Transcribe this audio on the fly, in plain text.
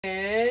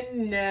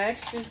And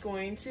next is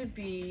going to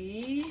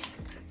be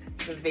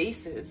the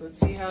vases. Let's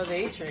see how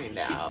they turned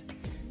out.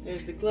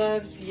 There's the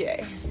gloves,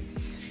 yay.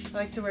 I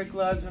like to wear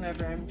gloves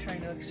whenever I'm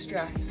trying to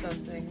extract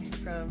something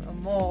from a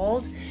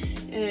mold.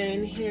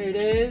 And here it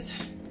is.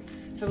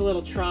 I have a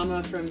little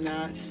trauma from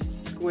that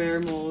square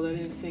mold. I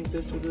didn't think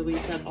this would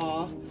release at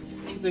all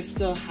because I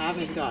still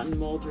haven't gotten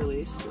mold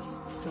release,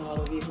 just so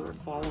all of you who are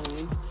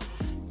following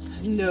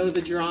know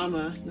the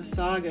drama, the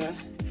saga.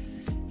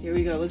 Here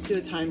we go, let's do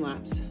a time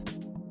lapse.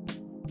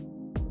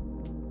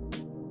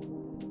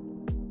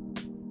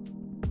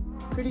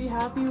 Pretty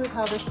happy with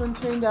how this one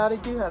turned out. I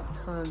do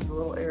have tons of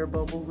little air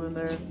bubbles in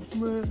there,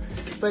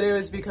 but it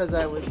was because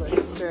I was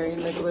like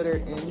stirring the glitter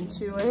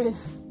into it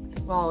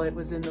while it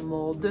was in the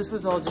mold. This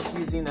was all just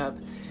using up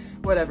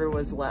whatever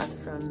was left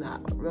from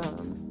that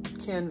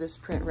canvas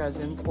print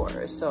resin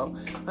pour. So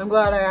I'm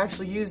glad I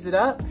actually used it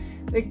up.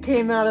 It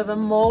came out of the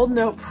mold,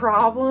 no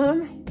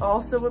problem.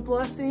 Also a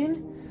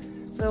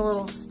blessing. The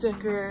little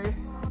sticker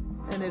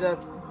ended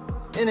up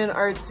in an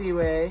artsy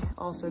way,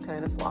 also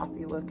kind of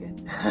floppy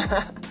looking.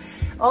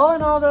 All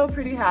in all though,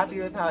 pretty happy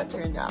with how it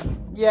turned out.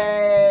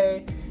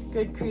 Yay,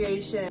 good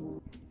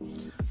creation.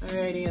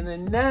 Alrighty, and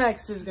then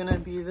next is gonna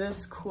be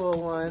this cool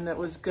one that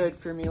was good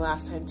for me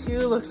last time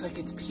too. Looks like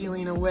it's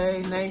peeling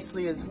away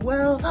nicely as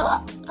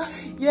well.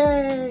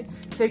 Yay,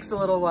 takes a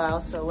little while,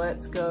 so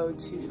let's go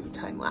to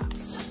time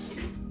lapse.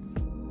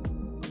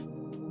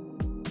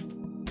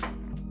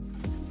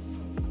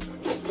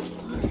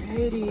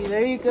 Alrighty,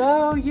 there you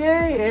go,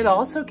 yay. It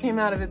also came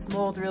out of its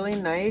mold really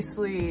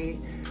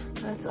nicely.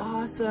 That's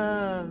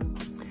awesome.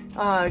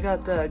 I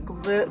got the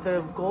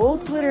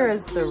gold glitter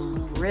as the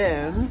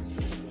rim.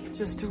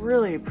 Just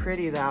really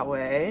pretty that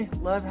way.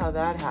 Love how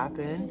that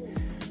happened.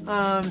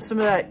 Some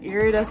of that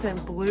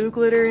iridescent blue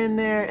glitter in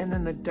there and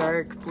then the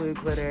dark blue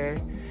glitter.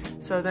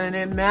 So then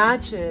it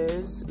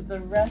matches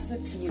the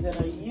recipe that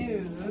I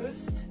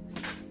used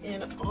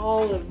in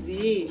all of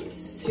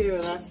these too.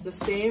 That's the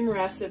same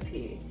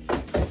recipe.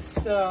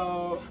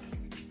 So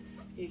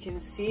you can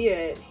see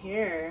it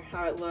here,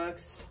 how it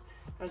looks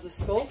as a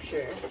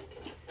sculpture.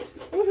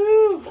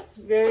 Woohoo!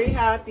 Very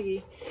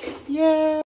happy. Yay!